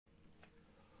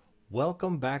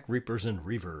Welcome back, Reapers and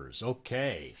Reavers.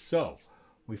 Okay, so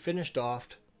we finished off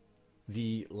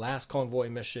the last convoy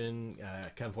mission,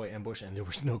 convoy ambush, and there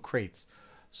was no crates.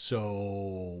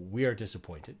 So we are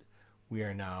disappointed. We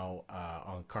are now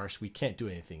on Karst. We can't do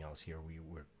anything else here.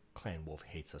 We're Clan Wolf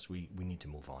hates us. We need to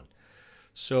move on.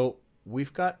 So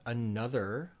we've got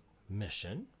another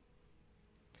mission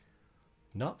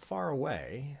not far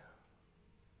away.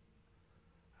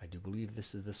 I do believe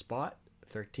this is the spot.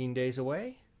 13 days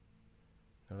away.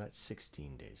 No, that's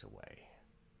 16 days away.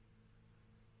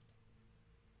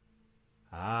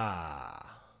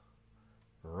 Ah,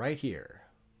 right here.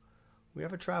 We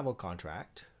have a travel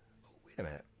contract. Oh, wait a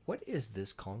minute. What is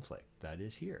this conflict that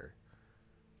is here?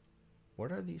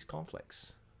 What are these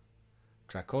conflicts?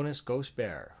 Draconis Ghost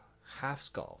Bear. Half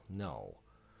Skull. No.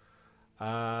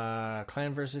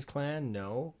 Clan versus clan.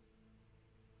 No.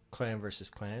 Clan versus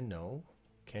clan. No.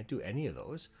 Can't do any of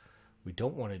those. We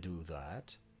don't want to do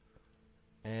that.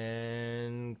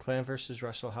 And clan versus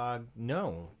Russell Hog.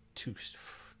 No.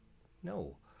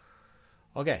 No.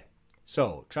 Okay.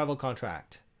 So, travel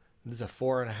contract. This is a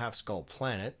 4.5 skull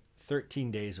planet. 13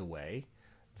 days away.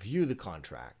 View the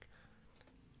contract.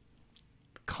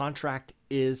 The contract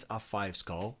is a 5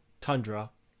 skull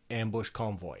tundra ambush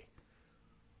convoy.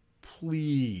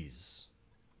 Please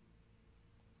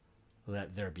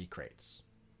let there be crates.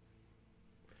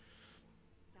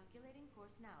 Calculating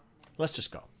course now. Let's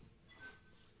just go.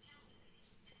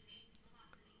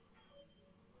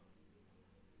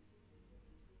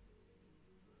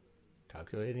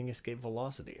 Calculating escape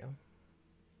velocity.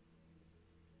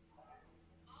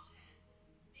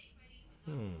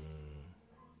 Huh?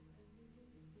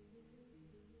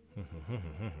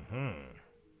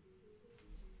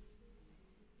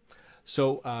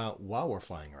 So while we're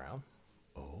flying around,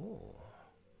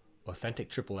 authentic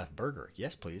triple F burger.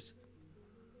 Yes, please.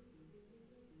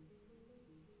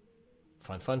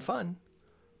 Fun, fun, fun.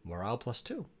 Morale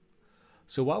 +2.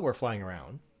 So while we're flying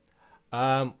around,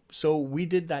 so we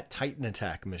did that Titan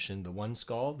attack mission, the 1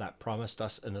 skull that promised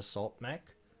us an assault mech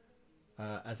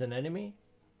as an enemy.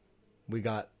 We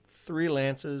got 3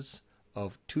 lances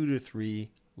of 2 to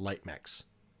 3 light mechs.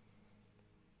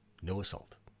 No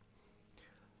assault.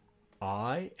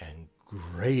 I am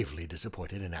gravely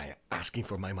disappointed and I am asking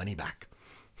for my money back.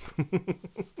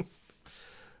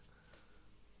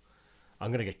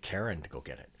 I'm going to get Karen to go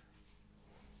get it.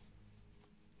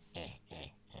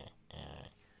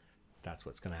 That's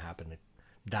what's going to happen.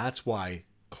 That's why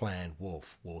Clan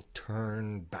Wolf will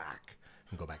turn back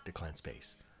and go back to Clan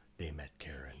Space. They met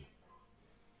Karen.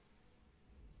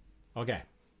 Okay.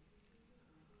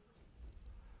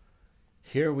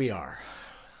 Here we are.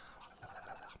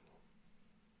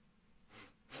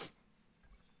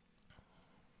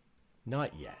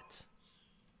 Not yet.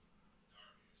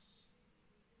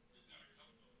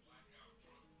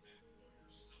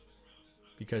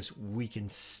 Because we can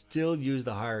still use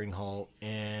the hiring hall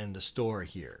and the store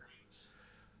here.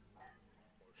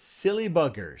 Silly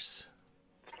buggers.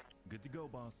 Good to go,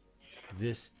 boss.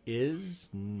 This is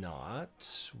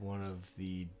not one of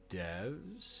the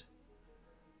devs.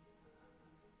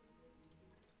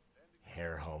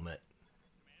 Hair helmet.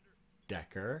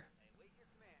 Decker.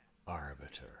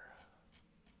 Arbiter.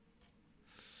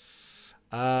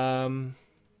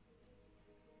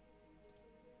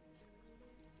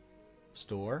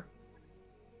 Store.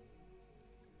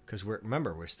 Because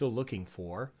remember, we're still looking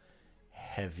for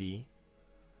heavy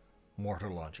mortar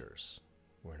launchers.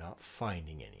 We're not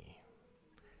finding any.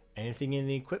 Anything in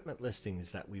the equipment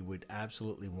listings that we would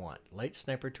absolutely want. Light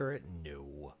sniper turret?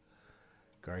 No.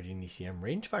 Guardian ECM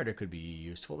rangefighter could be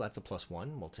useful. That's a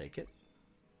 +1. We'll take it.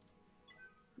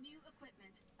 New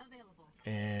equipment available.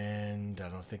 And I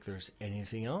don't think there's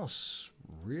anything else,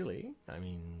 really. I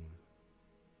mean,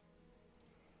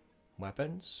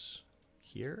 weapons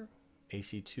here.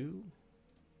 AC2.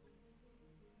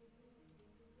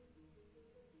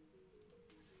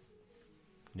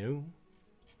 New.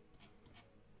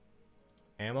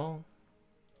 Ammo.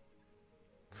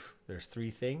 There's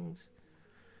 3 things.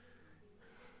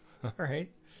 All right.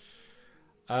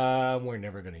 We're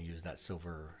never going to use that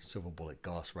silver bullet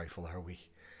Gauss rifle, are we?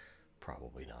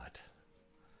 Probably not.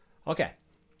 Okay.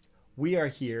 We are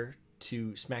here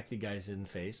to smack the guys in the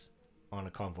face on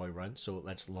a convoy run, so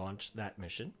let's launch that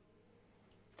mission.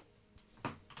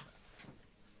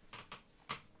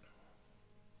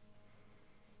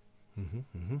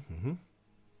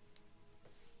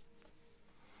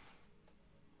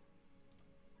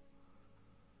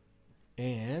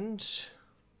 And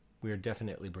we are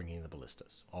definitely bringing the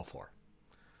ballistas, all 4.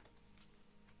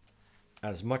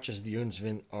 As much as the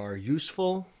Unsvin are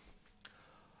useful,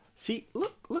 See,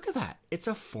 look at that. It's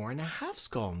a 4.5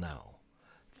 skull now.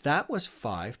 That was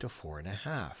 5 to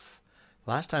 4.5.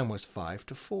 Last time was 5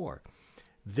 to 4.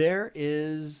 There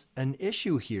is an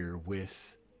issue here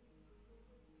with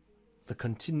the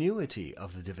continuity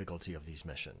of the difficulty of these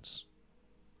missions.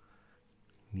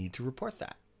 Need to report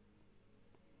that.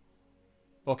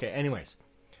 Okay, anyways.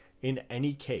 In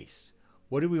any case,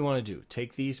 what do we want to do?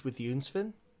 Take these with the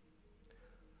Unsvin?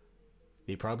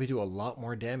 They probably do a lot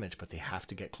more damage, but they have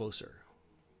to get closer.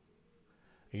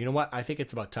 You know what? I think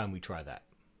it's about time we try that.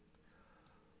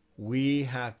 We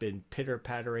have been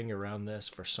pitter-pattering around this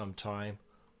for some time.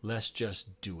 Let's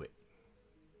just do it.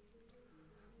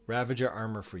 Ravager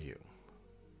armor for you.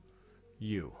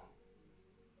 You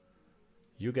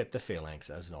get the phalanx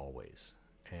as always.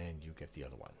 And you get the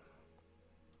other one.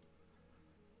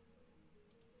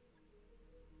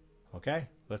 Okay,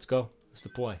 let's go. Let's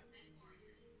deploy.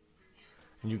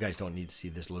 And you guys don't need to see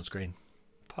this load screen.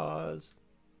 Pause.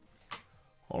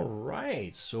 All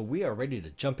right, so we are ready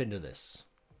to jump into this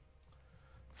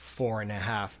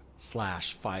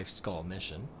 4.5/5 skull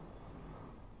mission.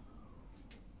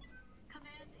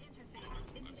 Command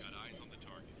interface initiated. I've got eyes on the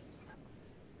target.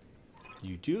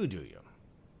 You do you?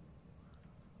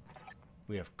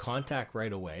 We have contact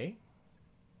right away.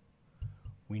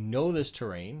 We know this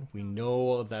terrain. We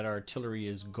know that artillery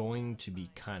is going to be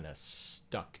kind of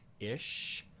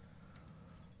stuck-ish.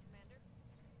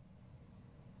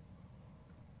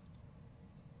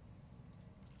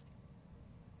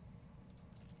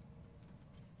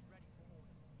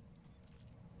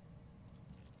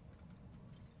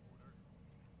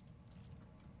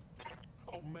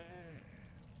 Oh man,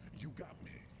 you got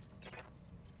me.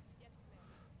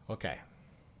 Okay.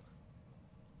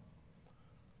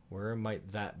 Where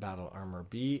might that battle armor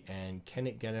be, and can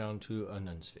it get onto a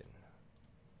Nunsvin?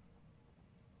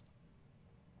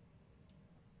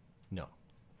 No.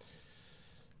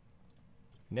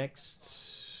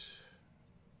 Next.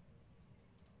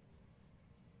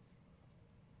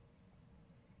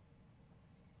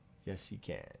 Yes, he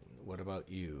can. What about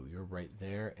you? You're right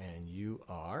there, and you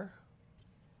are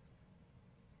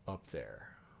up there.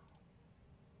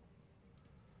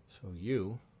 So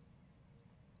you...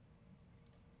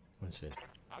 Nunsvin.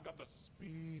 I got the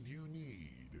speed you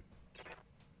need.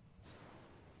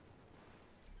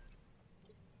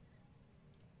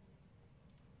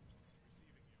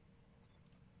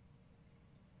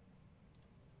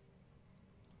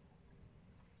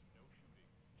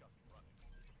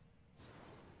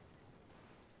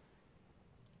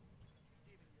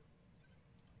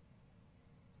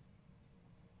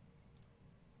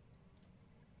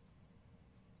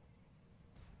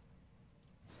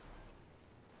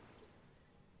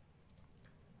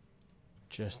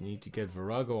 Just need to get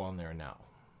Virago on there now.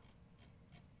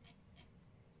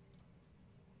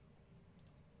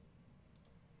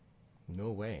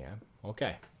 No way, huh?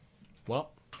 Okay.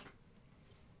 Well,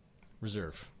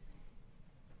 reserve.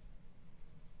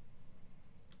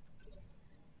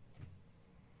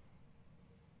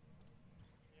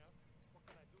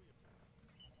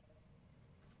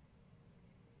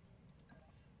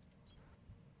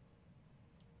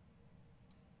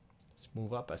 Let's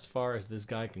move up as far as this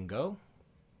guy can go.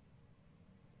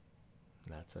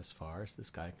 That's as far as this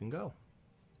guy can go.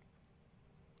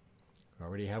 We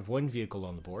already have one vehicle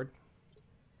on the board.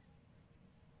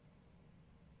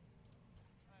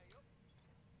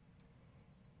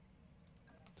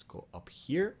 Let's go up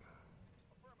here.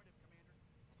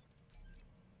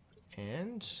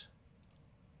 And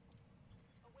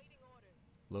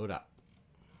load up.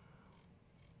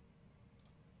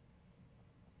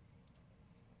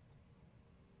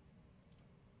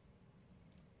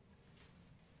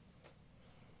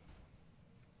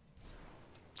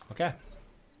 Okay.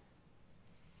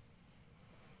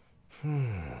 Let's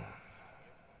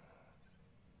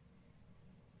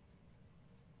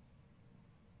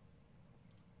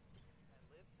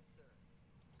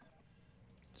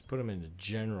put them in the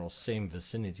general same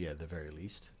vicinity at the very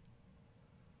least.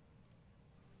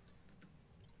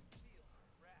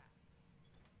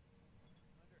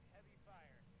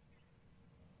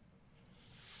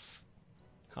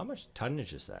 How much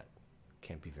tonnage is that?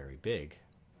 Can't be very big.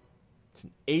 It's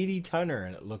an 80 tonner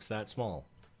and it looks that small.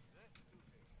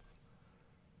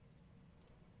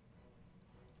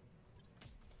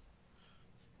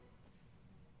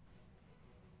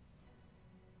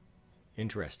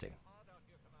 Interesting.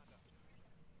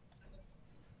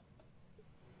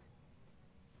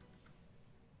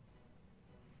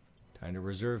 Time to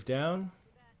reserve down.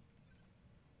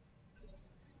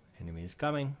 Enemy is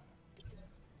coming.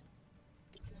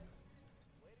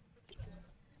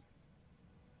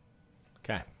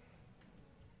 Okay.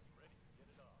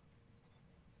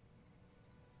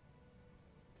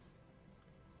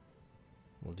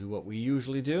 We'll do what we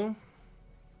usually do.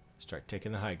 Start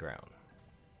taking the high ground.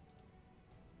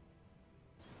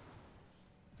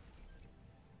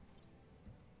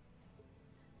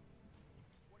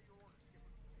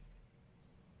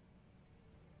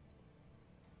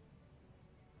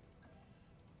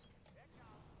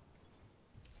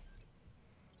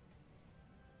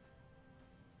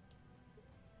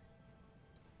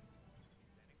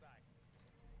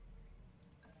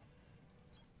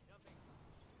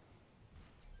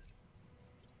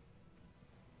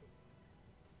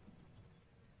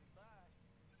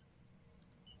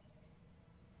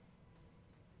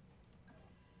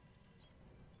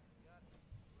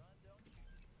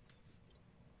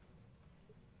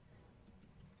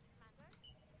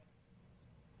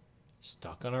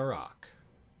 Stuck on a rock.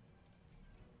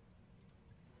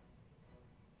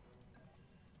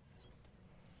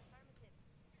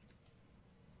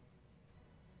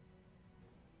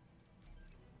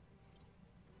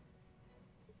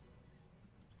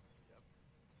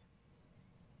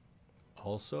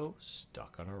 Also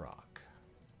stuck on a rock.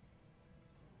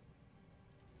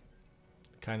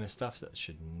 The kind of stuff that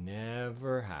should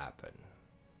never happen.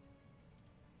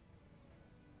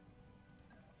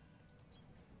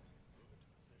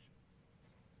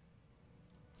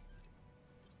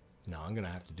 Now I'm gonna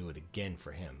have to do it again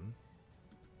for him.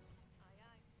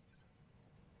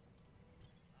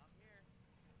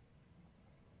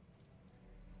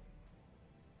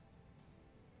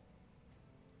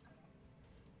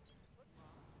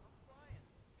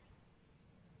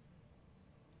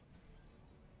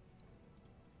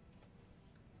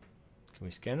 Can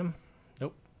we scan him?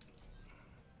 Nope.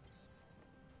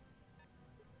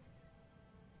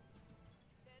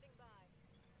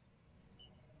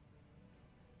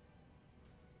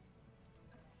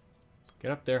 Get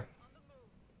up there.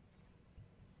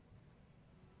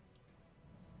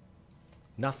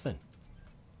 Nothing.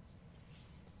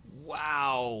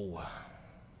 Wow.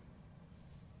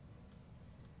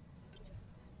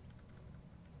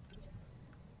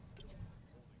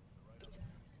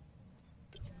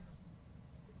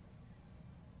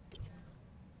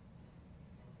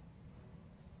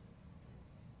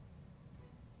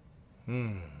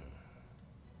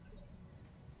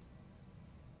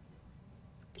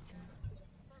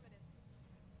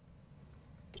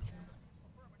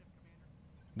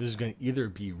 This is going to either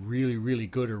be really, really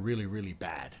good or really, really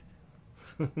bad.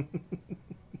 I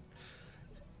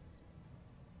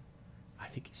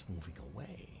think he's moving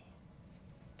away.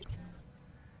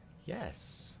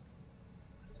 Yes.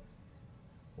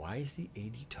 Why is the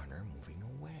 80 tonner moving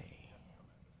away?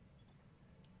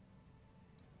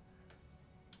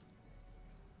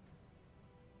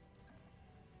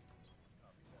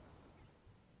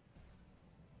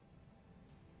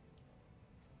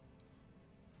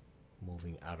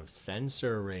 Moving out of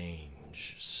sensor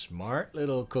range. Smart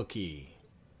little cookie.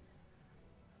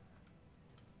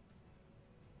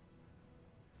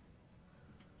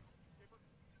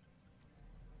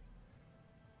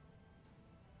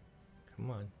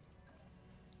 Come on.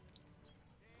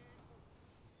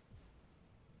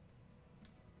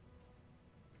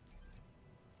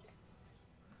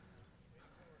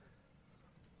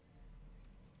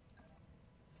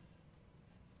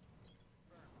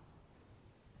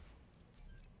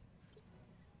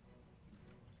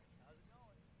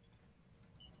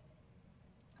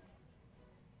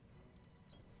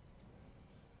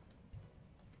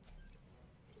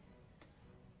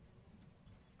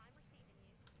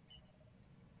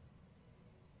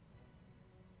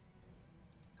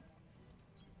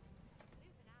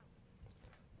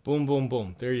 Boom, boom,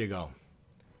 boom. There you go.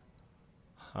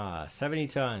 70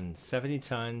 tons, 70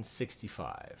 tons,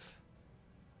 65.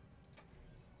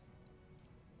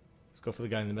 Let's go for the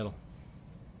guy in the middle.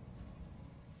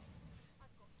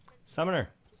 Summoner.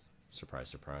 Surprise,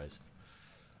 surprise.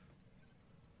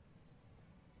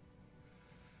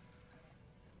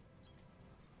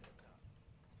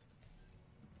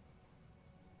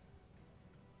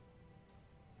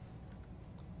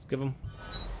 Let's give him.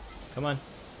 Come on.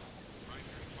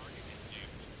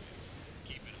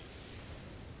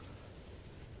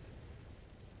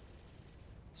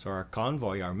 So our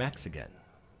convoy are mechs again.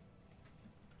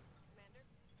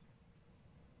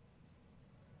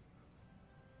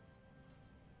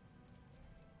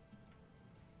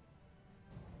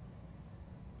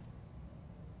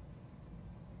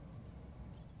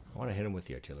 I want to hit him with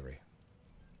the artillery.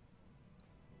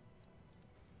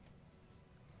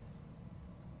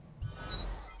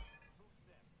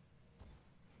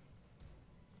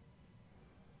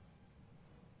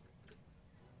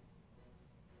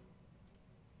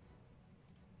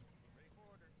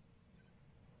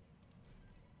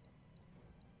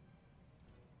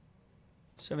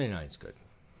 79 is good.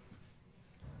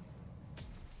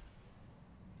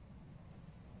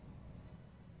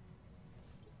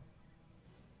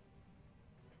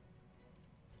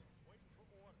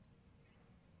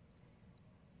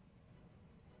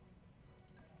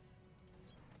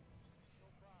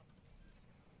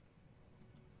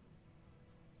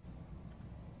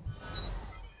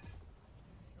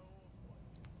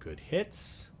 Good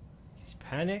hits. He's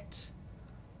panicked.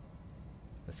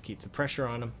 Let's keep the pressure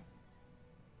on him.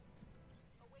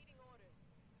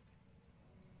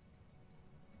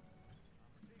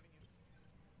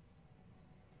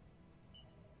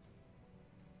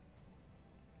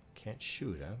 Can't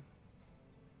shoot, huh?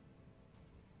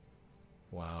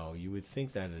 Wow, you would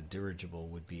think that a dirigible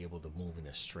would be able to move in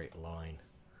a straight line.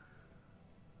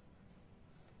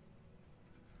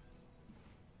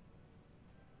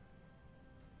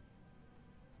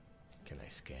 Can I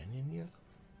scan any of them?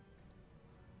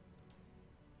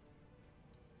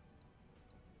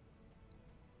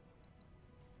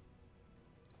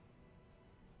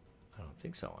 I don't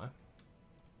think so, huh?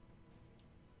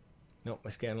 Nope, my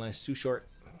scan line's too short.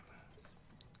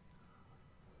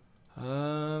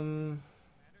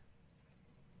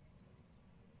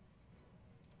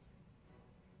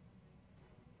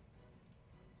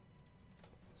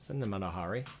 Send them on a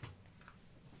hurry.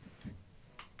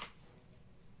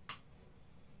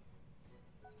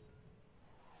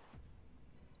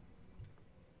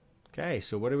 Okay,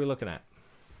 so what are we looking at?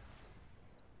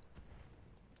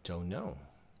 Don't know.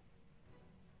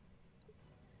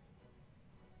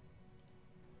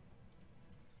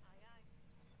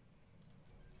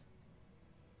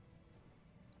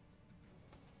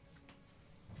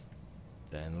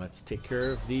 Then let's take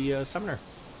care of the summoner.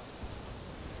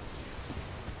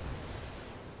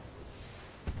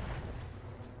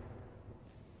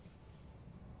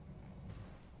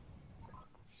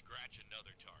 Scratch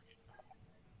another target.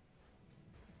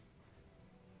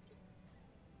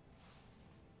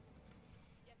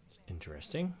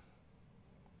 Interesting.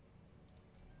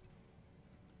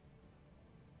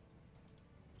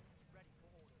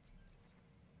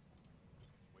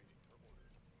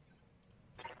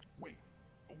 Wait,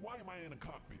 why am I in a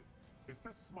cockpit? Is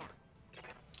this smart?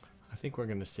 I think we're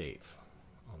going to save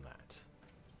on that.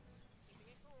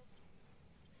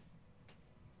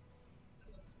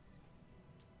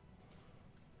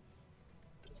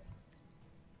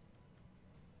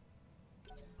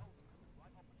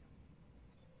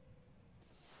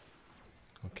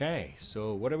 Okay,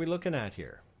 so what are we looking at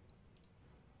here?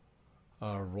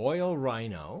 A Royal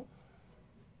Rhino.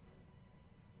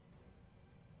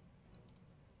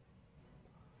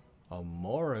 A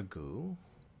Morrigu.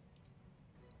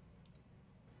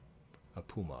 A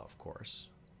Puma, of course.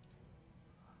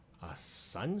 A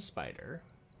Sun Spider.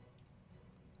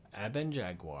 Ebon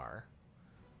Jaguar.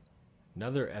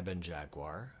 Another Ebon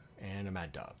Jaguar. And a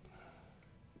Mad Dog.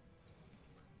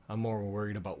 I'm more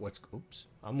worried about what's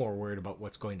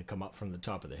going to come up from the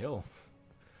top of the hill.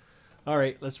 All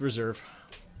right, let's reserve.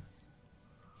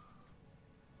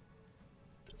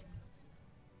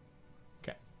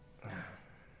 Okay.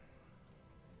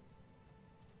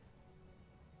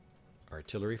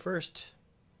 Artillery first.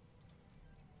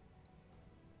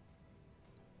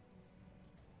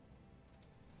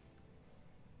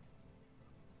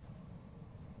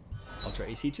 Ultra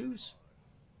AC2s.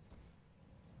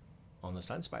 On the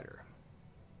Sun Spider.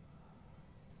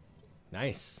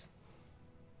 Nice.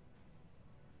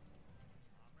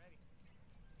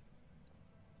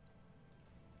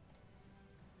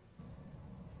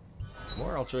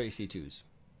 More Ultra AC2s.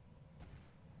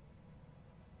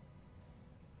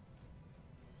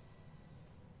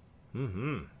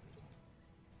 Mm-hmm.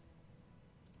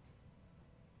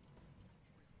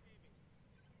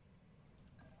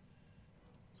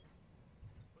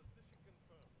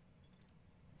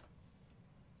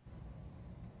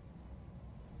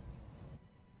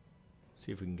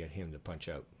 See if we can get him to punch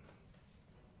out.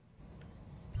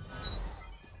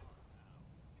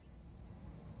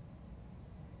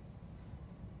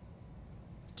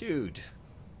 Dude.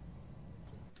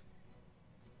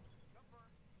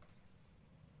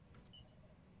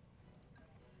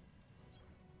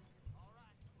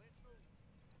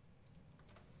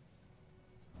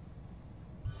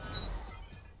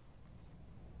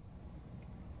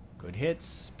 Good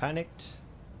hits, panicked,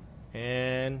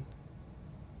 and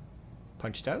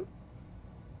punched out?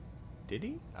 Did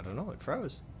he? I don't know, it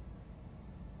froze.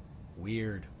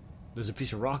 Weird. There's a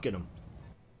piece of rock in him.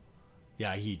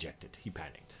 Yeah, he ejected. He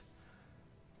panicked.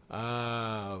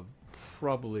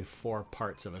 Probably 4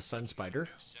 parts of a Sun Spider.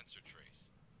 Sensor trace.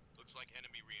 Looks like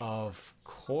enemy Of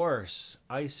course.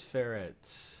 Ice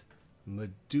Ferret.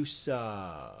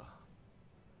 Medusa.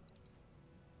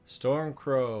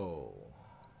 Stormcrow.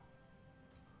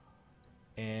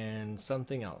 And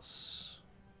something else.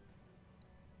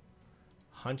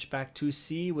 Hunchback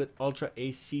 2C with Ultra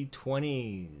AC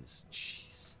 20s.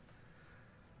 Jeez.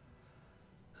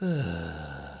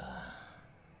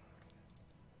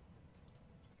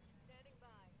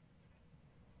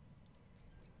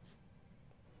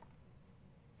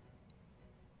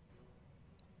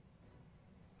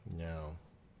 No.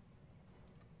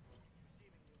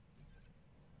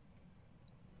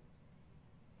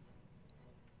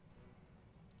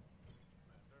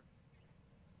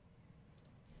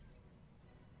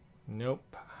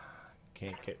 Nope.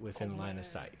 Can't get within line of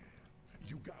sight.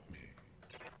 You got me.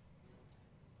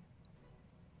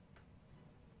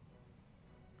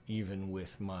 Even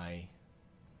with my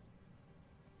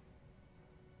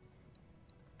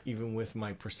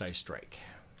precise strike.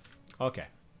 Okay.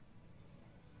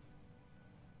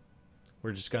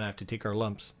 We're just gonna have to take our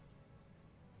lumps.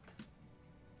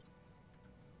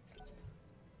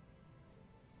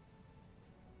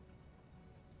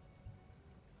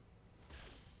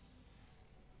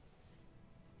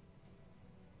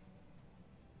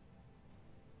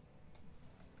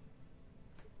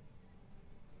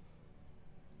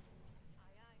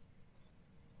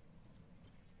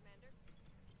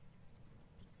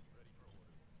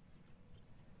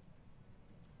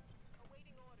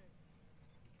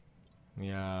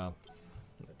 Yeah,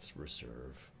 let's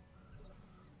reserve.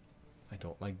 I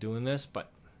don't like doing this,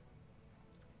 but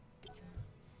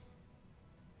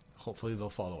hopefully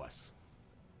they'll follow us.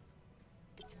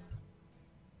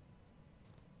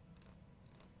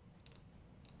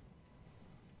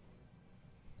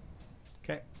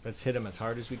 Okay, let's hit them as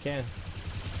hard as we can.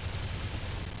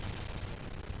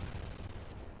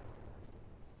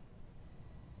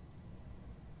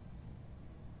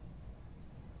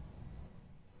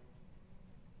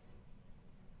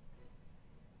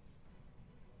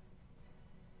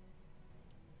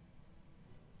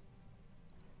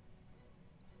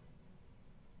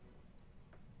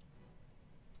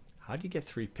 How do you get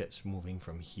 3 pips moving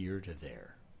from here to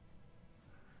there?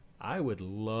 I would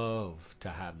love to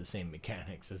have the same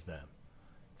mechanics as them.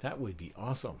 That would be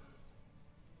awesome.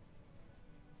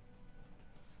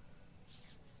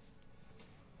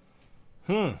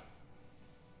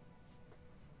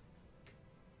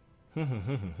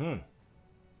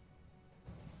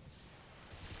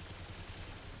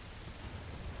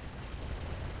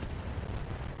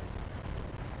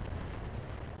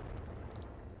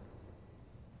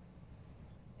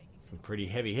 Some pretty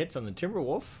heavy hits on the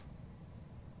Timberwolf.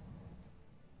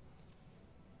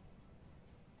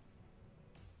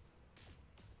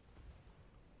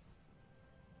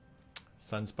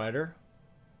 Sunspider.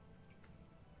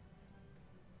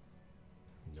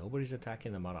 Nobody's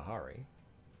attacking the Matahari.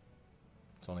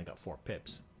 It's only got 4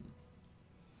 pips.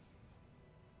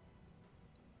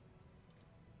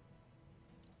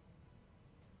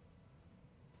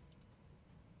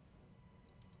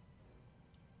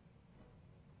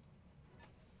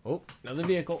 Oh, another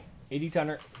vehicle. 80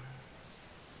 tonner.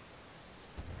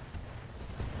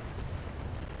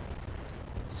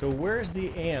 So where's the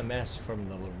AMS from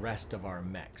the rest of our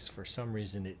mechs? For some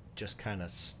reason it just kind of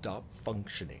stopped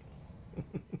functioning.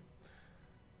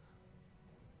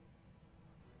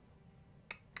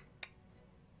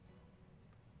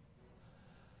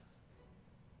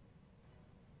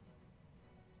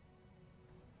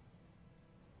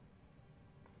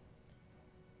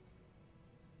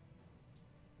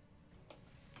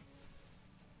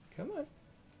 Come on.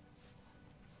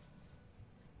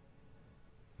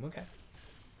 Okay.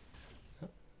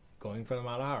 Going for the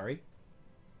Matahari.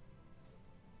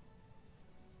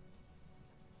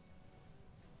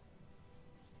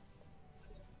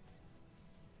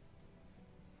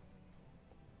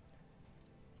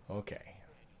 Okay.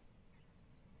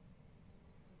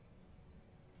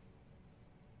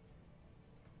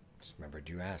 Just remembered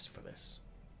you asked for this.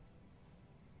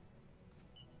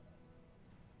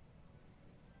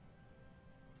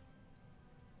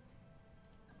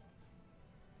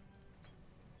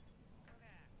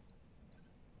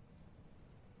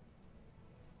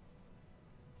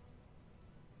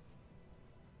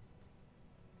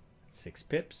 Six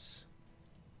pips.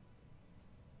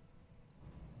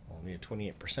 Only at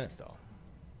 28% though.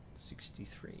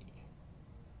 63.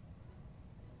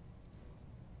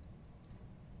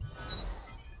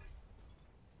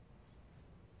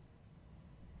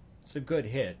 It's a good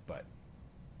hit, but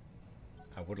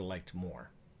I would have liked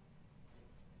more.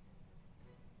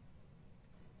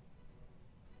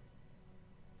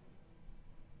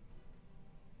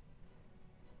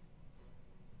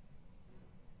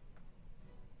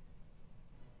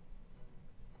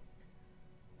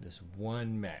 The This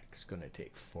one mech's gonna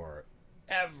take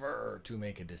forever to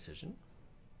make a decision.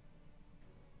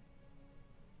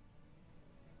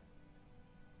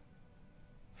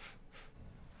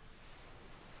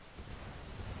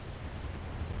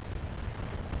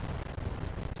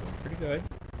 Doing pretty good.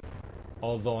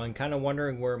 Although I'm kind of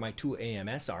wondering where my two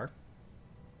AMS are.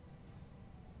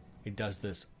 It does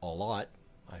this a lot,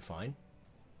 I find.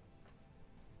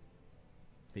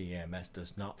 The AMS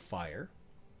does not fire.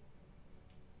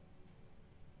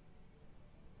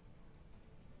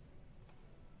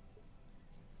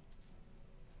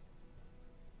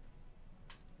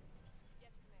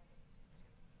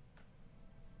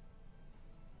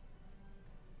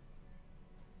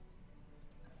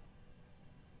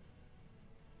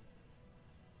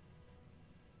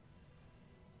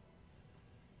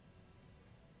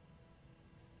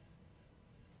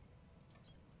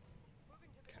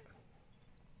 Okay.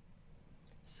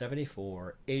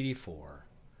 74, 84,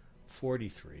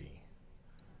 43.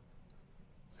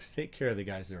 Let's take care of the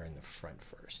guys that are in the front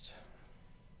first.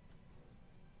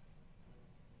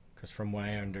 Because from what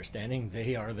I'm understanding,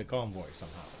 they are the convoy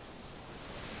somehow.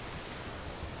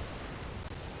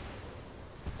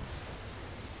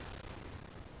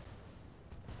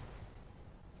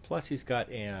 Plus he's got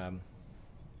UAC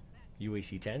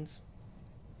 10s.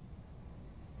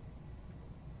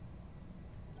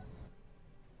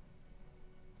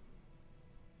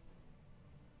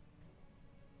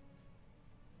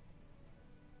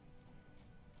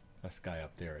 This guy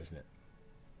up there, isn't it?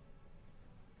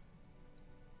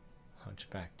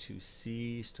 Hunchback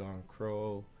 2C,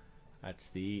 Stormcrow. That's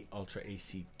the Ultra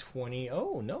AC 20.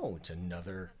 Oh no, it's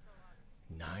another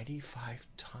 95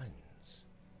 tons.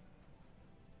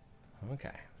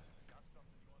 Okay.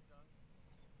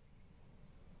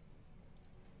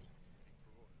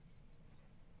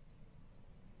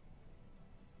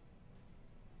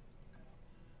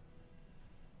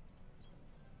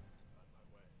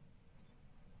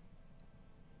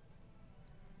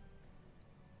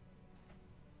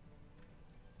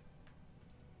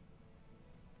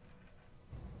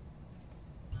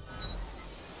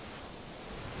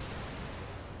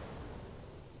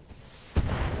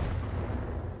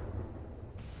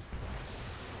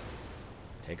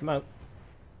 Take him out.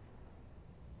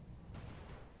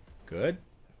 Good.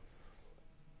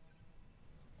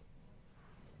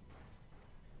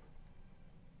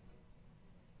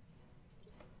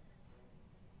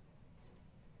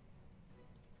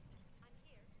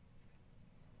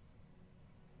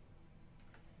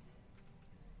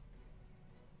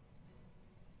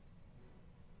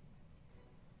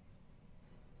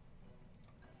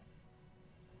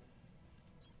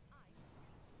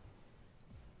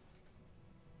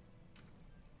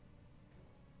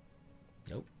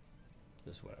 Nope.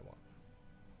 This is what I want.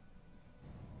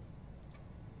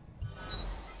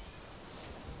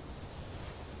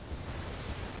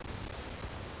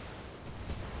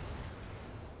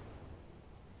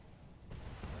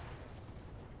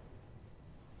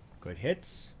 Good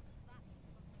hits.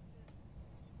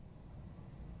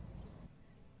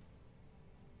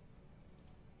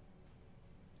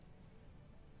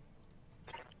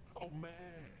 Oh man,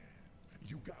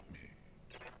 you got me.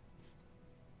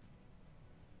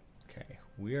 Okay,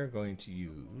 we are going to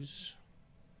use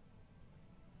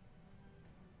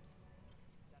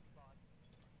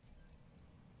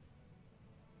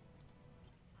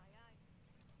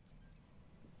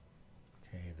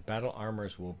okay, the battle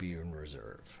armors will be in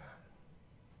reserve.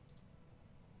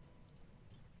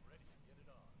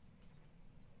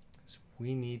 So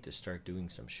we need to start doing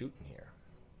some shooting here.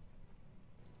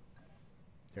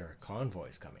 There are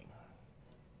convoys coming.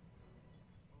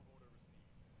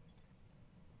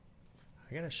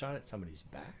 I got a shot at somebody's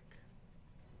back.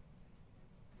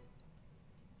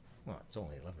 Well, it's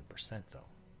only 11% though.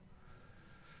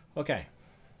 Okay.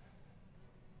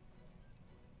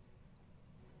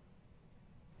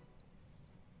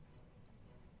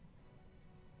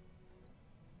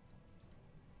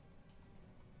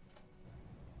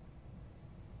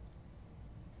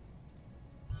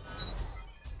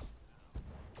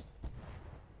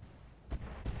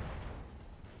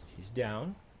 He's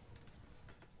down.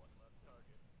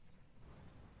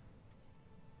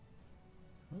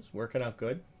 It's working out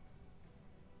good.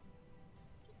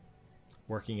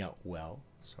 Working out well,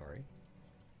 sorry.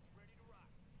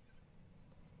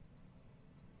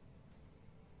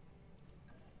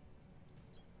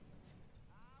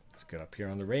 Let's get up here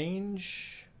on the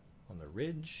range, on the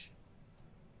ridge.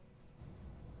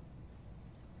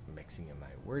 I'm mixing my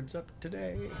words up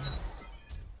today.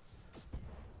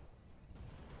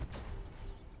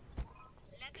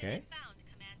 Okay.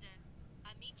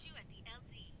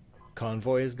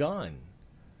 Convoy is gone.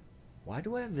 Why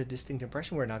do I have the distinct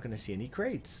impression we're not going to see any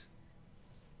crates?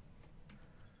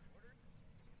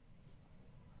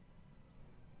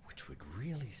 Which would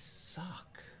really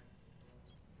suck.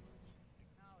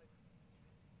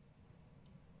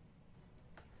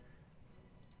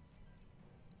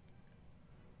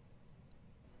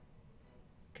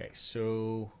 Okay,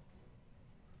 so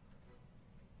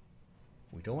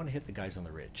we don't want to hit the guys on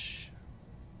the ridge.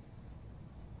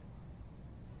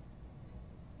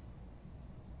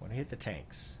 Want to hit the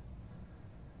tanks.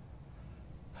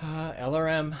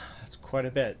 LRM, that's quite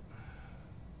a bit.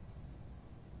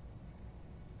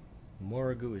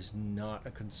 Morrigu is not a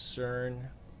concern.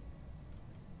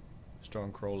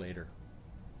 Storm Crow later.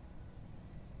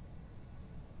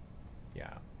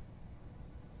 Yeah.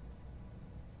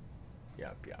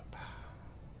 Yep.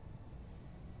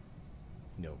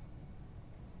 No.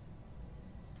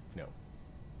 No.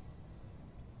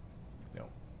 No.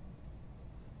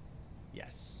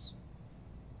 Yes.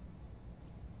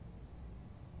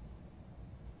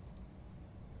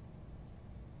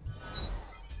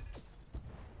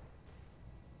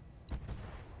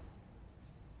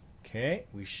 Okay,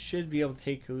 we should be able to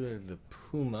take the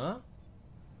Puma.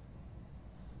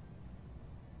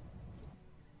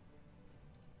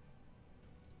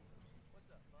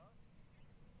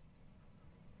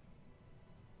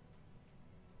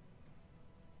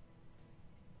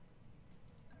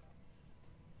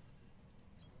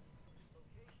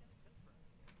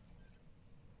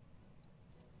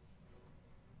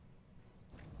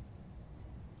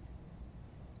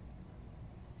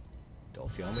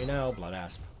 Don't feel me now, Blood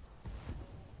Asp.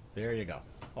 There you go.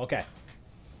 Okay.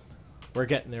 We're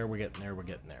getting there, we're getting there, we're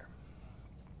getting there.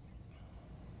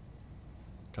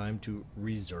 Time to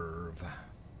reserve.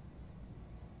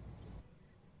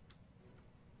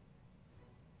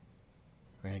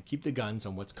 We're going to keep the guns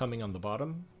on what's coming on the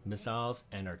bottom, missiles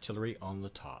and artillery on the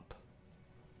top.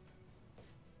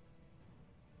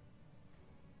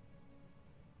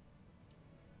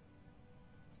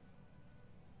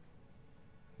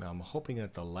 Now I'm hoping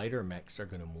that the lighter mechs are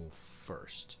going to move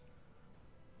first.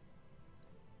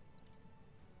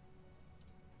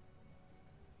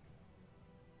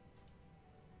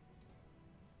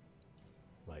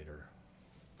 Lighter,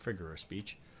 figure of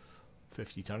speech.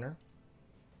 50-tonner.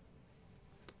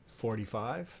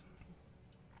 45.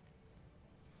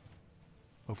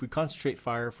 If we concentrate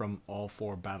fire from all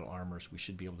 4 battle armors, we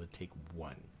should be able to take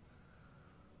 1.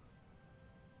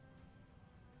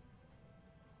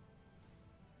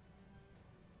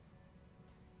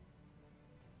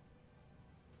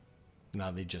 Now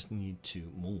they just need to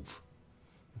move.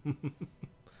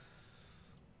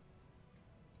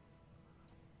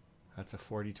 That's a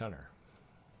 40-tonner.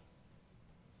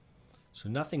 So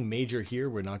nothing major here.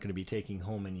 We're not going to be taking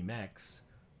home any mechs,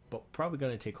 but probably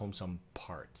going to take home some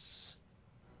parts.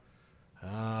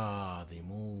 Ah, they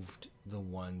moved the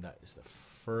one that is the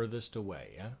furthest away,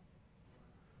 yeah?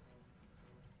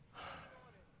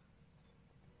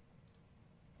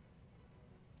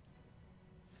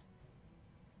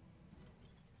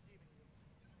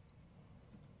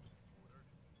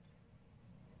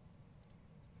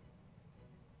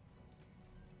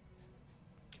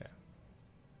 Okay.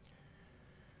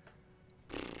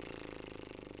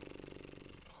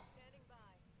 Standing by.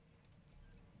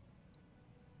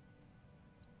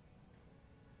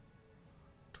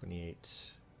 28,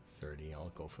 30.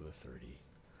 I'll go for the 30.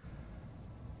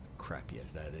 Crappy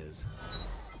as that is.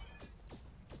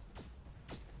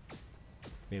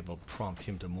 Maybe I'll prompt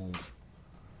him to move.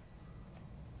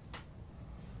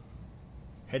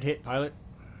 Head hit, pilot.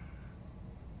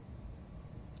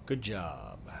 Good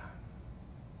job.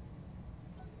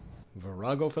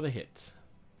 Virago for the hit.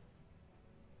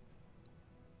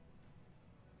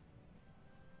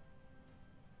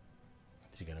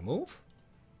 Is he gonna move?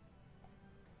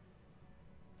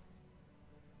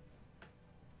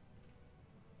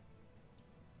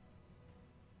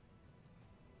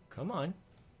 Come on.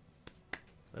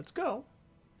 Let's go.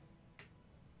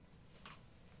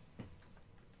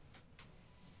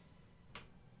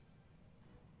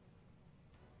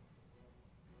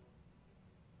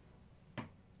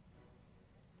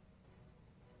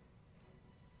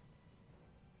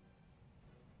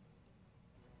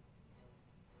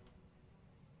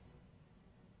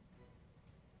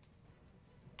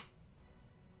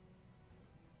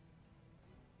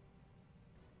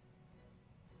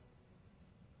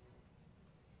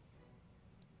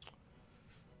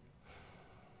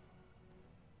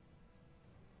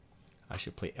 I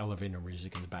should play elevator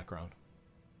music in the background.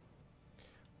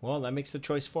 Well, that makes the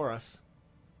choice for us.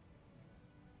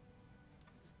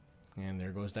 And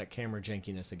there goes that camera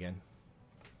jankiness again.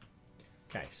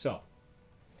 Okay, so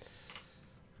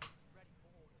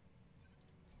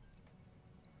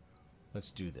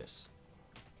Let's do this.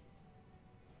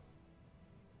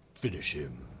 Finish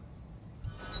him.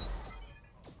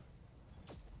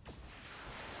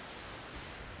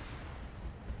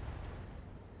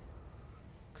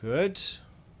 Good.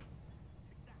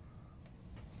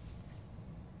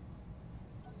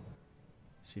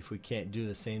 See if we can't do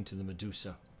the same to the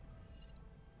Medusa.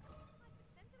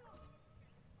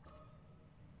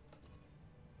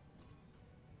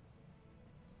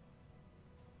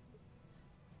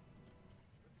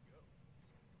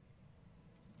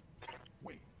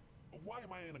 Wait, why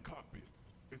am I in a cockpit?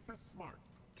 Is this smart?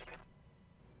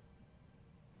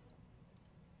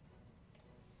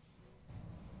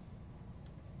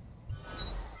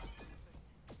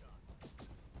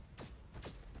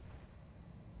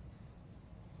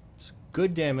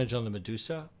 Good damage on the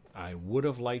Medusa. I would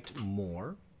have liked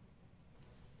more.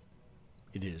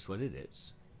 It is what it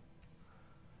is.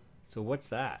 So what's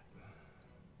that?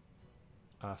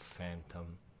 A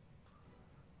Phantom.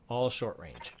 All short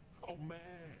range. Oh man,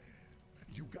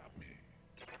 you got me.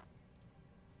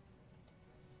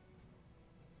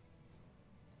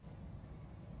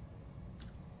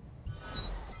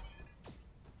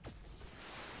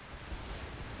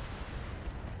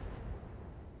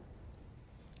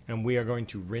 And we are going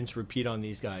to rinse repeat on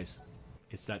these guys.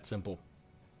 It's that simple.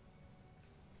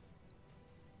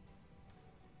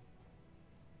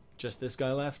 Just this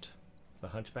guy left. The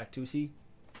Hunchback 2C.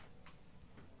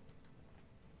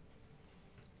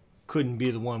 Couldn't be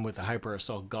the one with the Hyper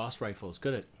Assault Gauss rifles,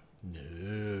 could it?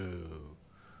 No.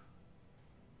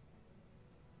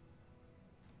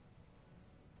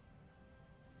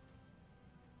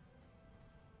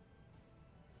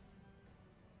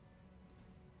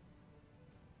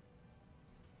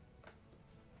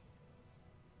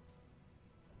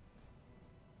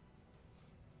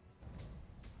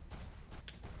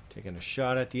 Taking a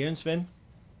shot at the Insven.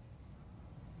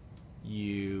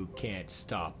 You can't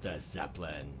stop the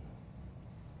Zeppelin.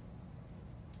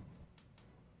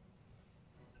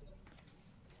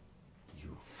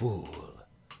 You fool.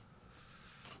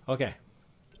 Okay.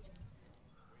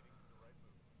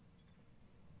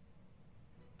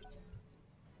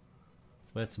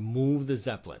 Let's move the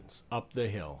Zeppelins up the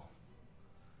hill.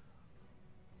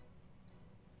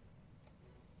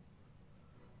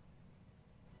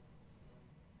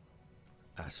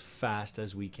 As fast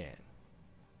as we can.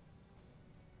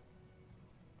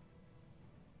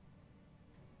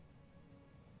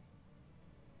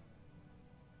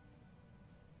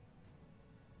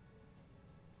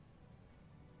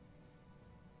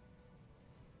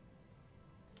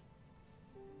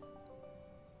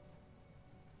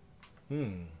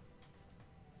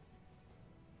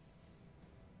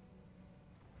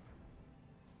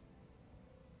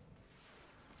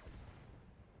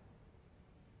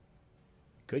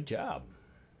 Good job.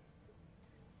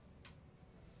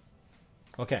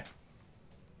 Okay.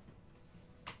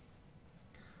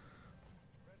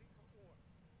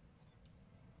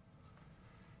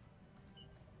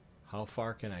 How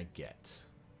far can I get?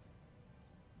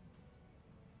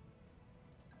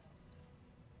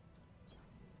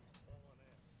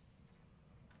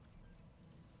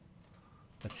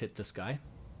 Let's hit this guy.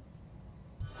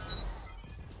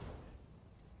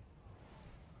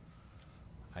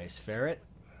 Ice Ferret.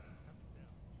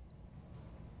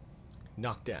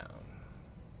 Knockdown.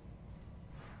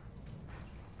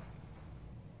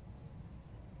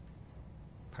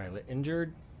 Pilot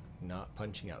injured. Not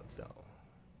punching out though.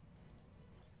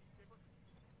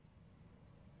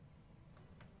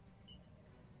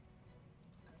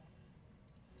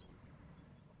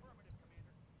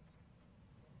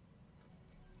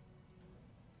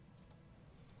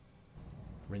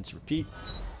 Rinse, repeat.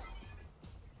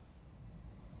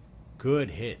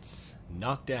 Good hits.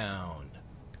 Knockdown.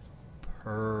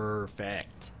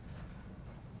 Perfect.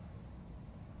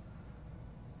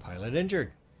 Pilot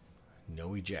injured.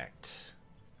 No eject.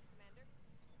 Commander.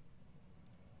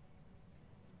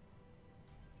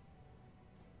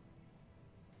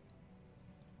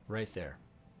 Right there.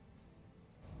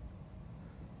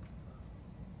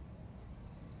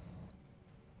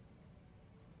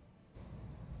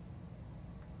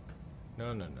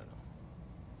 No, no, no, no.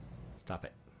 Stop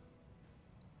it.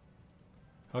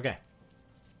 Okay.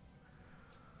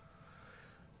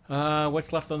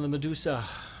 What's left on the Medusa?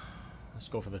 Let's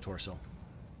go for the torso.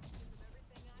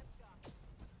 Everything I've got.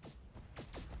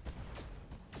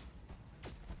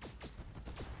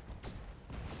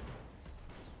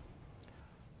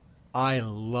 I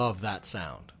love that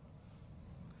sound.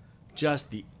 Just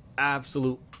the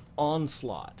absolute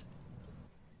onslaught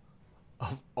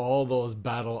of all those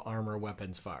battle armor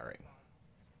weapons firing.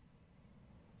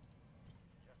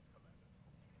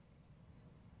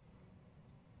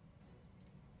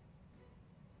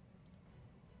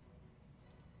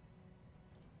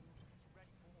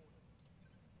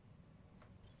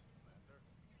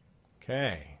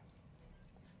 Okay.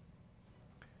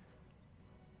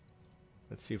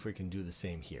 Let's see if we can do the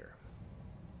same here.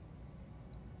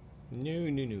 No,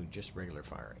 just regular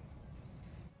firing.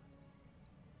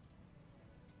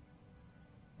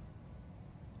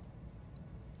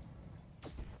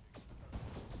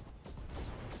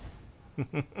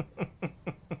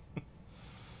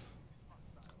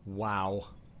 Wow.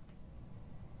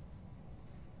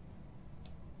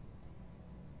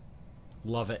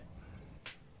 Love it.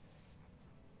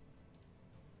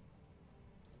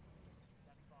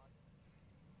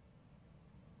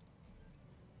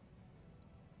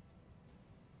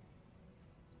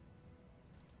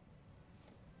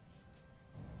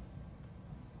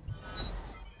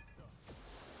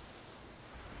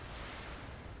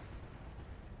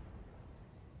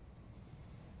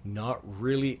 Not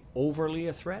really overly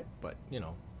a threat, but you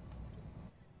know.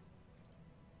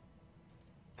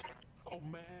 Oh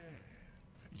man,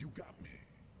 you got me.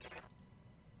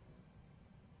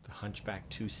 The Hunchback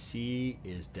 2C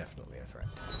is definitely a threat.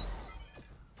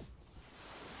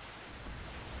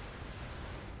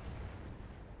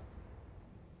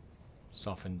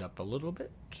 Softened up a little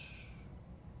bit.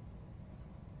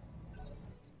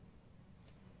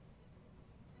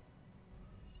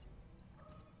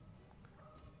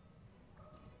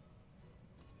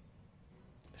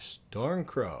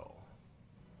 Stormcrow.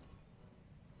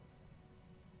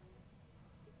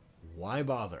 Why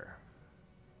bother?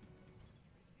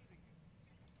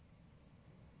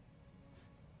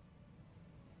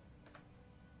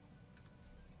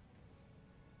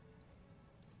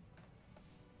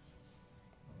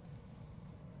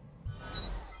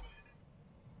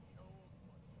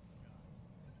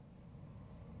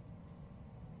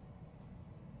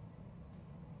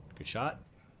 Good shot.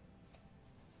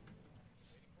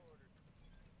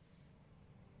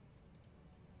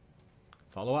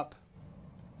 Follow up.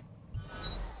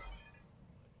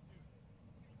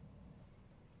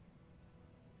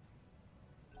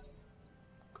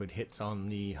 Good hits on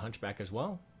the Hunchback as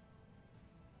well.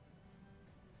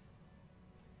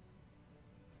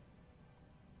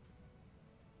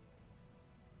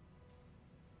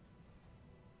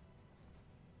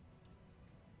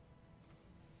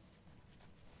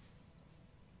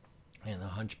 And the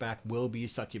Hunchback will be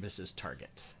Succubus's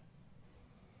target.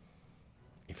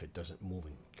 If it doesn't move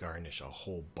and garnish a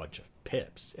whole bunch of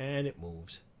pips. And it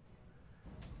moves.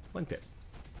 1 pip.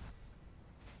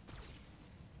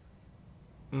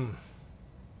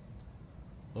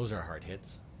 Those are hard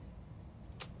hits.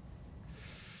 Yes,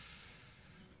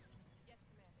 Commander.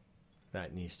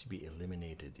 That needs to be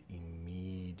eliminated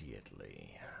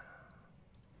immediately.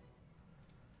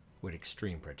 With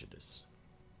extreme prejudice.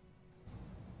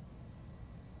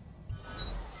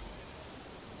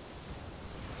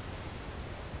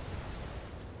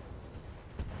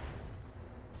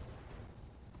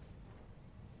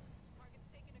 Target's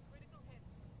taking a critical hit.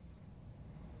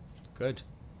 Good.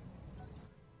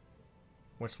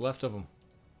 What's left of them?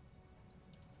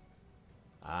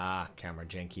 Ah, camera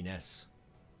jankiness.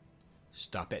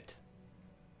 Stop it.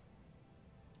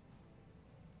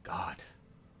 God.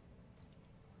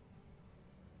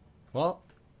 Well,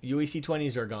 UAC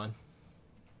 20s are gone.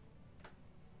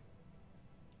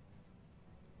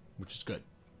 Which is good.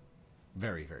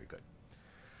 Very, very good.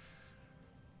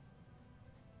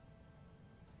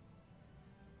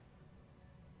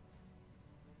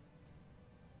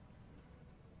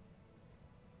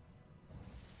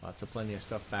 Lots of plenty of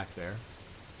stuff back there.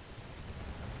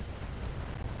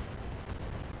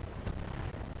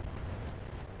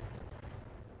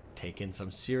 Taking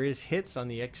some serious hits on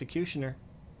the Executioner.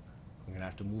 I'm gonna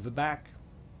have to move it back.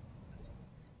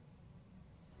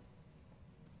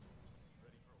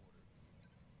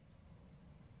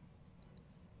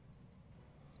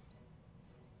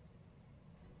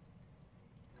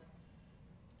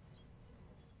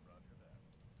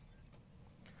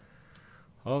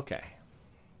 Okay.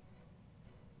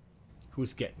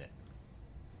 Who's getting it?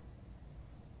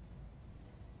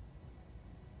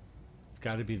 It's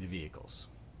got to be the vehicles.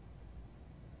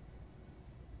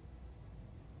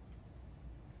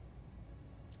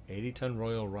 $80-ton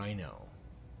Royal Rhino.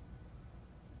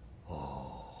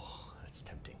 Oh, that's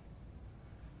tempting.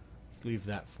 Let's leave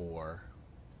that for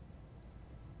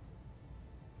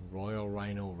Royal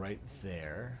Rhino right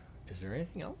there. Is there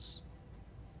anything else?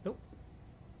 Nope.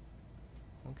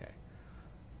 Okay.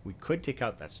 We could take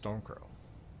out that Stormcrow.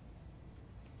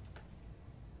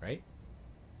 Right?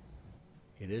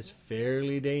 It is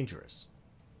fairly dangerous.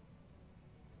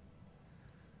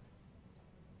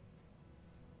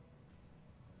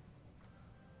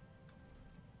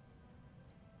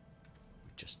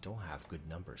 We just don't have good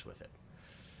numbers with it.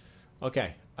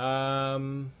 Okay.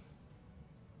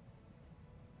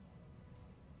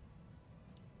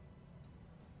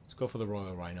 go for the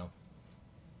Royal Rhino.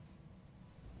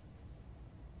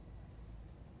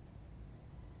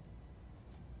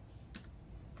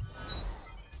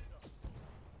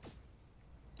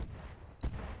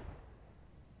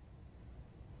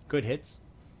 Good hits.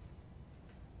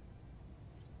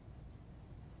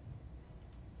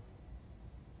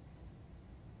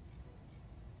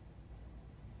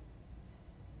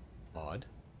 Odd.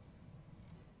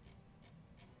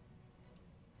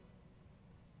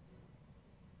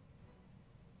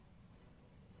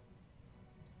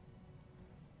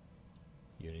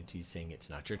 Unity's saying it's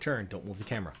not your turn. Don't move the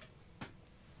camera.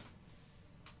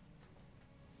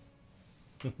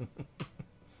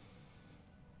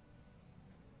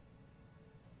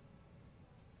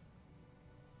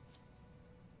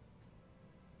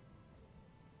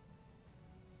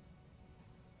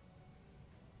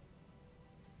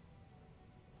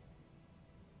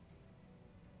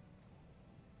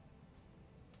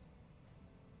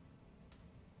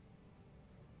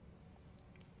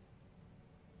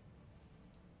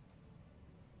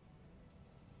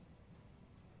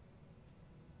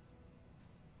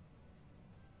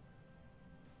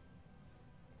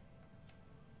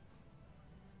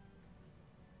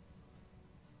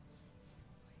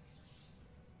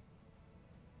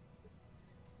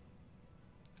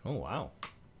 Oh, wow.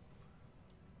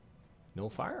 No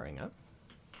firing, huh?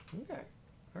 Okay.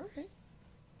 All right.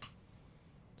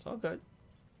 It's all good.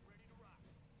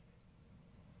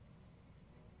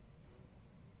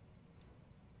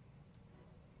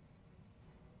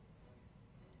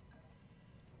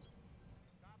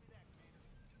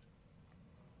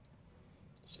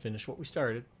 Let's finish what we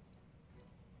started.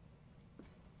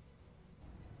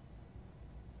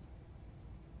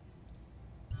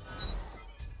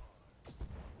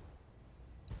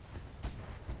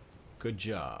 Good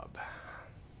job.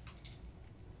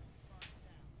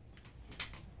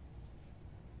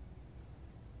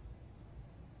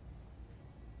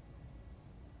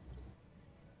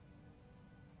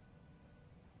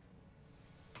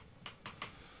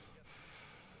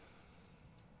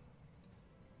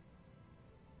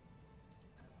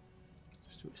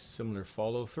 Let's do a similar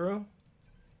follow through.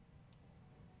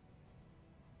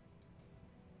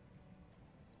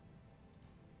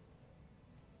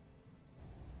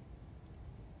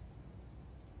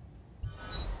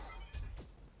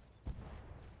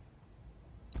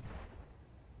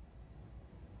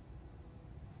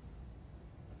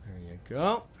 There you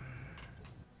go.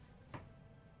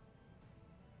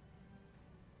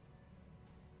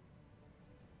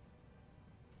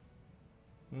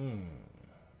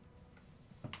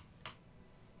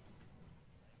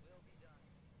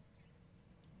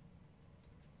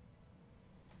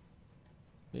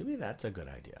 Maybe that's a good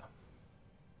idea.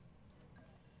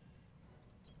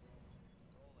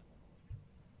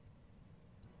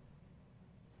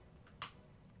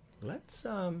 Let's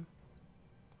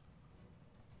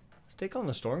take on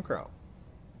the Stormcrow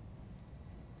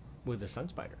with the Sun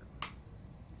Spider.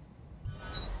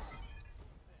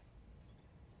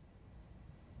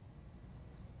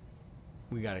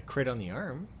 We got a crit on the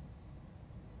arm.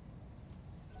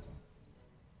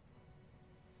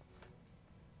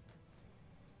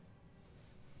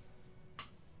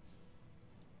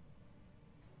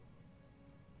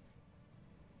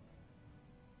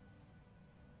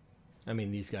 I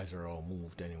mean, these guys are all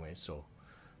moved anyway, so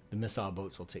the missile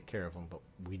boats will take care of them, but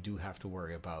we do have to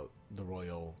worry about the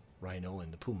Royal Rhino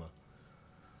and the Puma.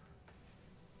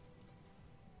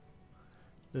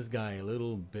 This guy a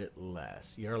little bit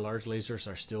less. Your large lasers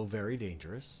are still very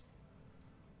dangerous.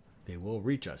 They will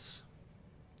reach us.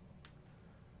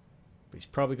 But he's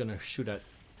probably going to shoot at...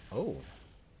 Oh.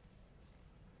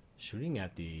 Shooting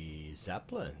at the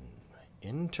Zeppelin.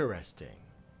 Interesting.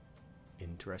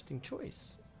 Interesting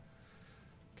choice.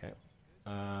 Okay.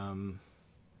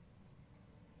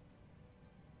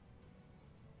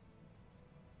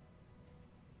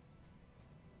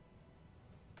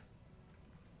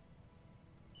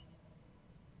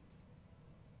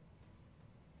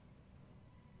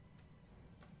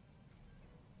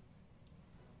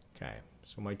 Okay,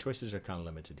 so my choices are kind of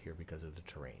limited here because of the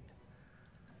terrain.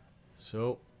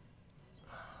 So,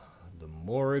 the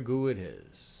Morrigu it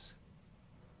is.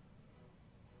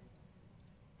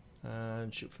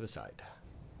 And shoot for the side.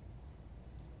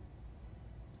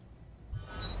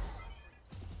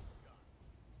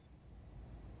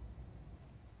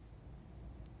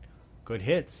 Good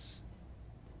hits.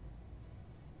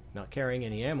 Not carrying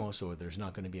any ammo, so there's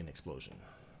not going to be an explosion.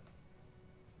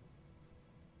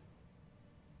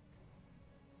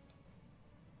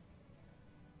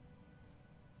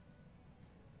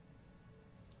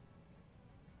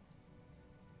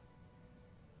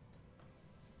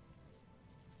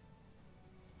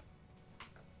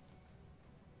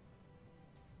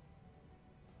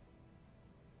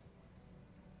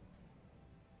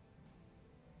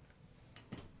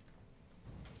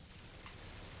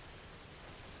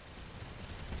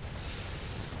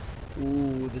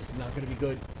 this is not going to be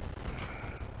good.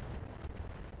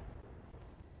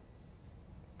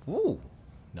 Ooh,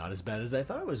 not as bad as I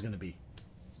thought it was going to be.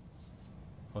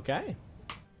 Okay.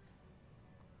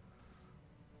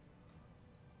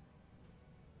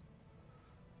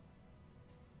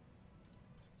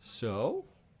 So,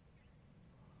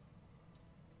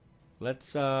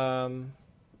 let's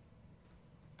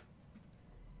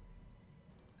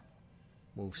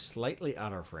move slightly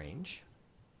out of range.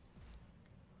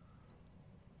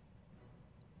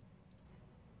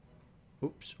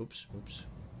 Oops, oops, oops.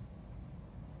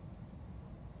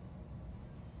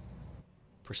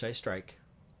 Precise strike.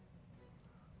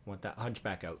 Want that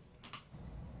hunchback out.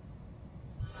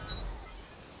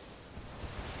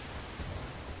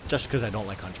 Just because I don't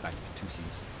like hunchback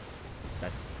 2Cs.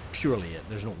 That's purely it.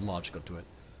 There's no logical to it.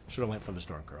 Should have went for the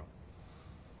Stormcrow.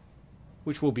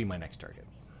 Which will be my next target.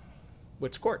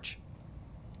 With Scorch.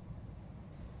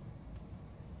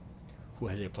 Who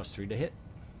has a +3 to hit.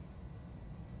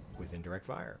 With indirect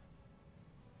fire.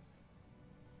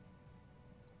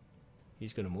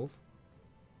 He's going to move.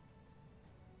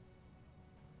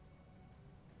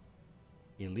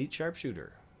 Elite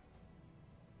Sharpshooter.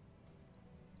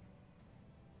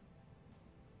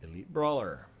 Elite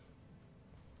Brawler.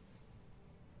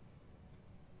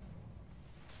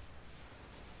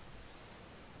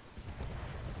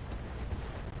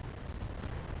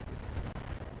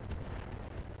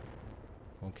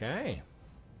 Okay.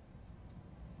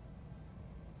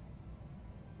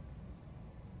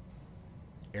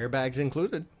 Airbags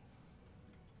included.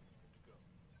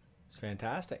 It's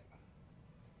fantastic.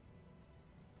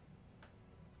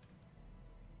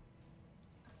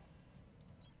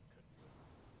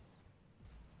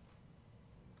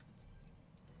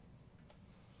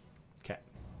 Okay.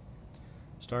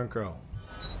 Stormcrow,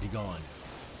 be gone.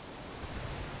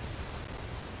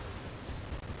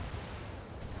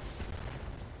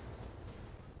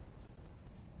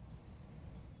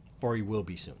 Or he will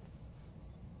be soon.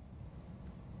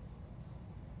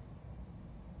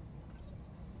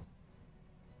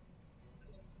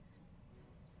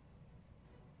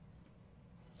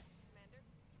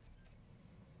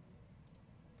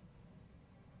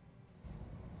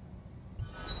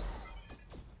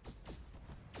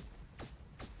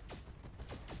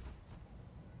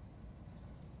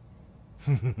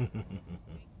 Commander.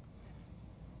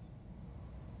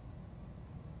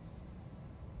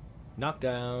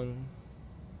 Knockdown.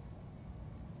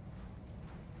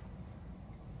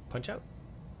 Punch out.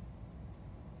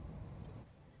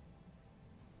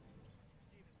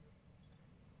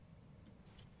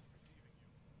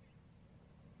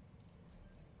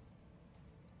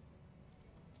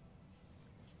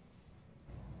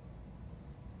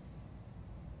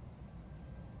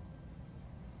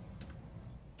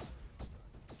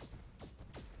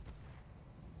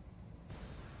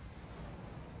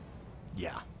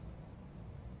 Yeah.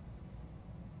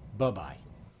 Bye-bye.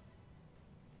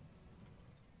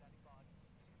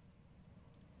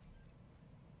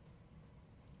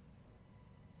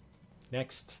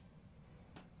 Next.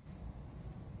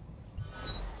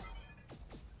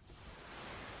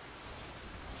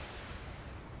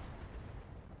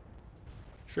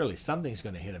 Surely something's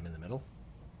going to hit him in the middle.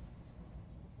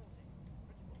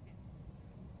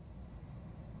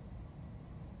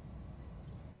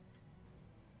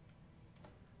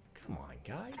 Come on,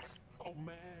 guys. Oh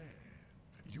man,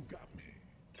 you got me.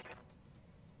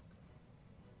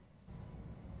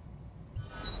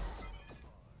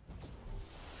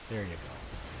 There you go.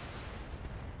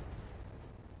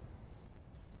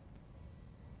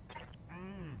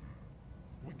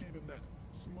 We gave him that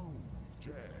smooth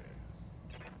jazz.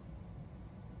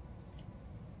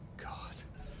 God.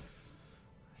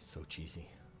 So cheesy.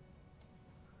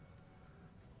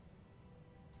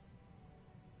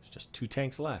 There's just 2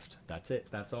 tanks left. That's it.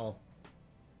 That's all.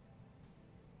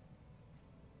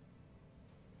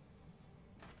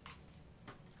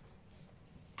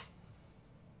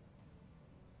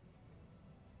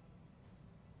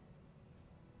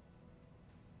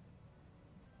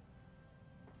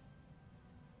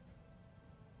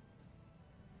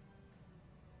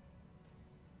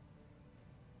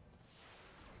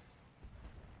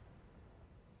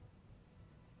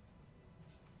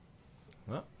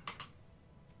 Well,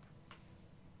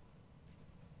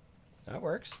 that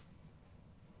works.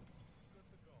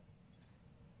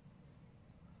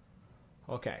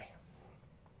 Okay.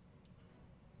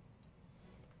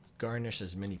 Let's garnish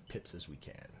as many pits as we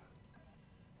can.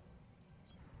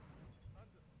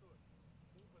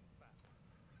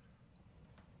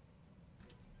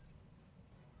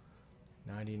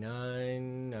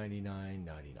 $99, $99, $99.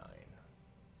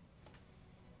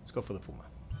 Let's go for the Puma.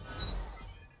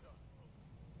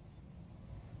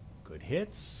 Good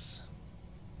hits.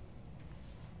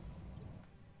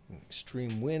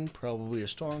 Extreme wind, probably a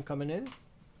storm coming in.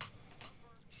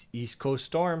 East Coast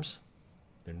storms.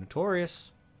 They're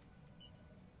notorious.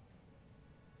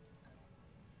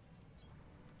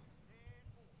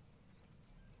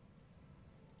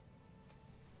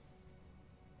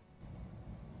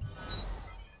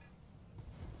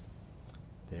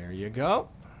 There you go.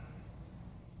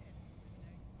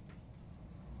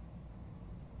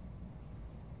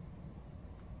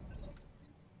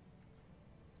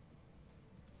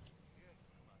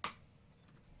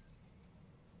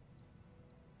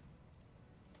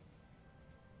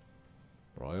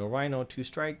 Royal Rhino, 2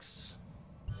 strikes.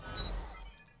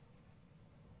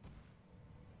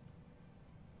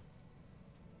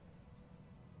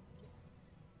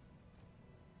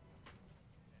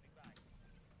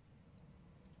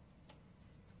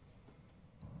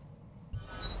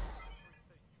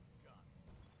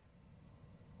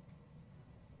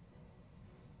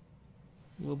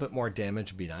 A little bit more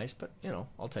damage would be nice, but you know,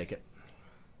 I'll take it.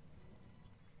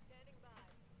 Standing by.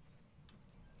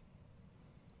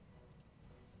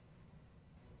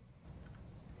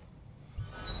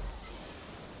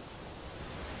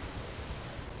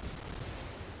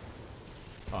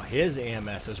 Oh, his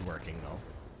AMS is working though.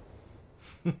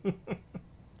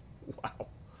 Wow.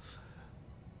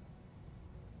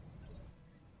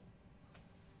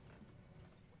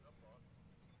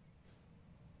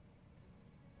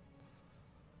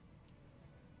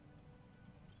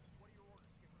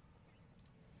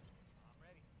 I'm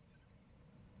ready.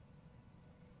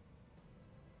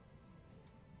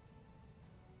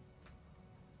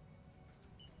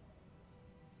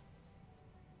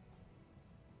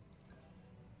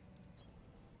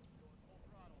 Full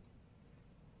throttle.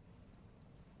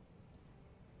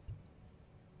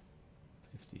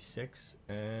 56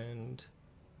 and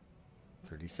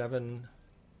 37,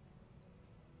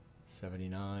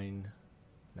 79,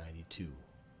 92.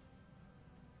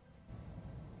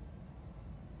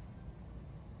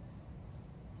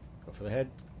 Go for the head.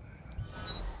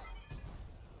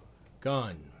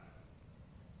 Gun.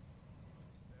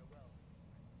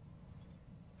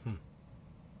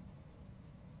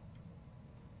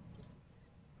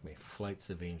 May flights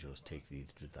of angels take thee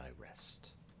to thy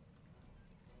rest.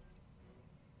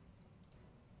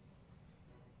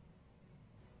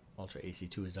 Ultra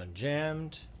AC2 is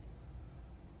unjammed.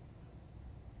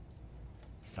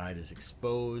 Side is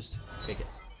exposed. Take it.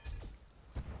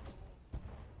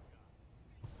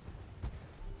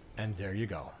 And there you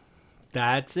go.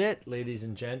 That's it, ladies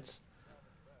and gents.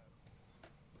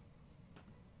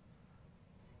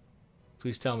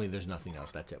 Please tell me there's nothing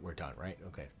else. That's it. We're done, right?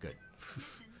 Okay, good.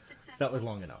 That was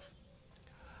long enough.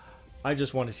 I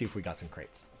just want to see if we got some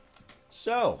crates.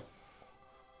 So,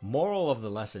 moral of the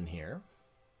lesson here.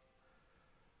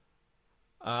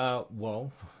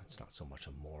 Well, it's not so much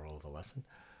a moral of the lesson.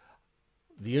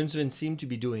 The Unzvin seem to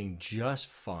be doing just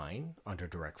fine under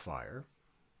direct fire.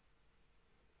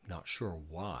 Not sure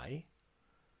why.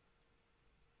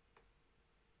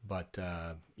 But,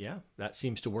 yeah, that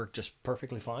seems to work just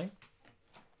perfectly fine.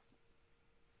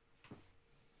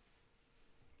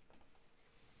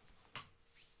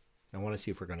 I want to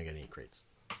see if we're going to get any crates.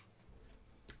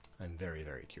 I'm very,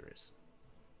 very curious.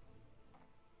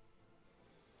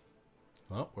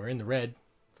 Well, we're in the red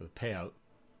for the payout.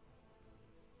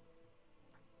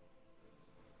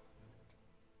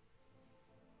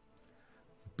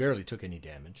 Barely took any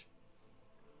damage,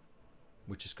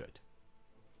 which is good.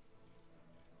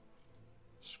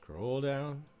 Scroll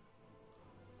down,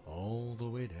 all the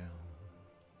way down.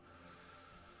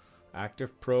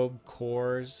 Active probe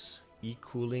cores,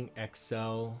 e-cooling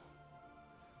XL.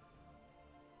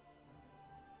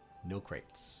 No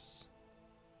crates.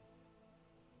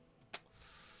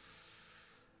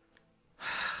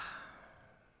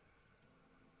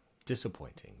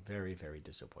 Disappointing. Very, very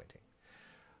disappointing.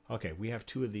 Okay, we have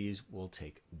 2 of these. We'll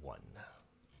take 1.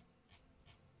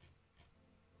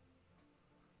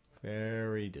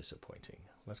 Very disappointing.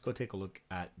 Let's go take a look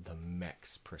at the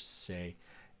mechs per se.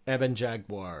 Ebon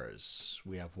Jaguars.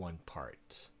 We have 1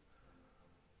 part.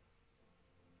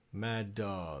 Mad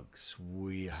Dogs.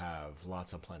 We have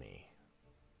lots of plenty.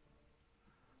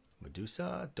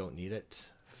 Medusa. Don't need it.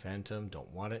 Phantom.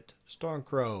 Don't want it.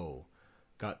 Stormcrow.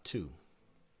 Got 2.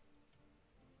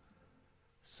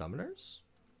 Summoners.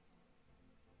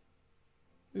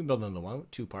 We can build another one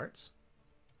with 2 parts.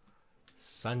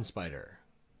 Sun Spider.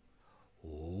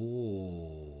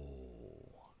 Oh,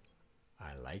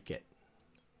 I like it.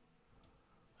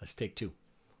 Let's take 2.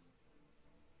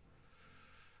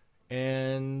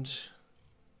 And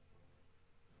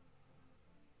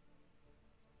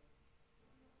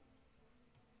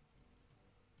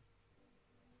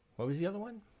What was the other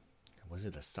one? Was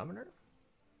it a summoner?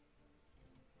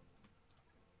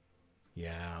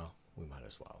 Yeah, we might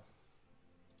as well.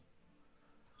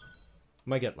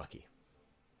 Might get lucky.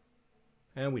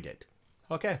 And we did.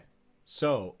 Okay.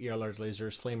 So, ER large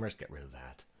lasers, flamers, get rid of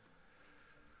that.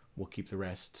 We'll keep the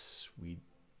rest. We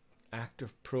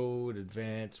active prode,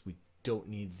 advance. We don't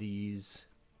need these.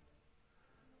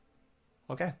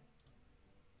 Okay.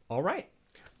 All right.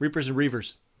 Reapers and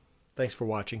Reavers, thanks for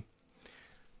watching.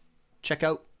 Check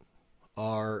out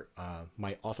our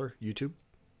my author YouTube,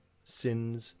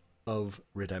 Sins of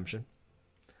Redemption.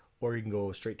 Or you can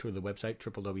go straight to the website,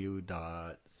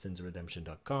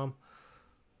 www.sinsofredemption.com.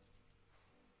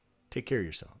 Take care of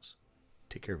yourselves.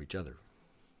 Take care of each other.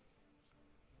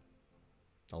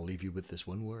 I'll leave you with this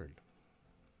one word.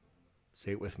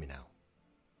 Say it with me now.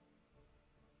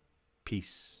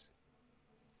 Peace.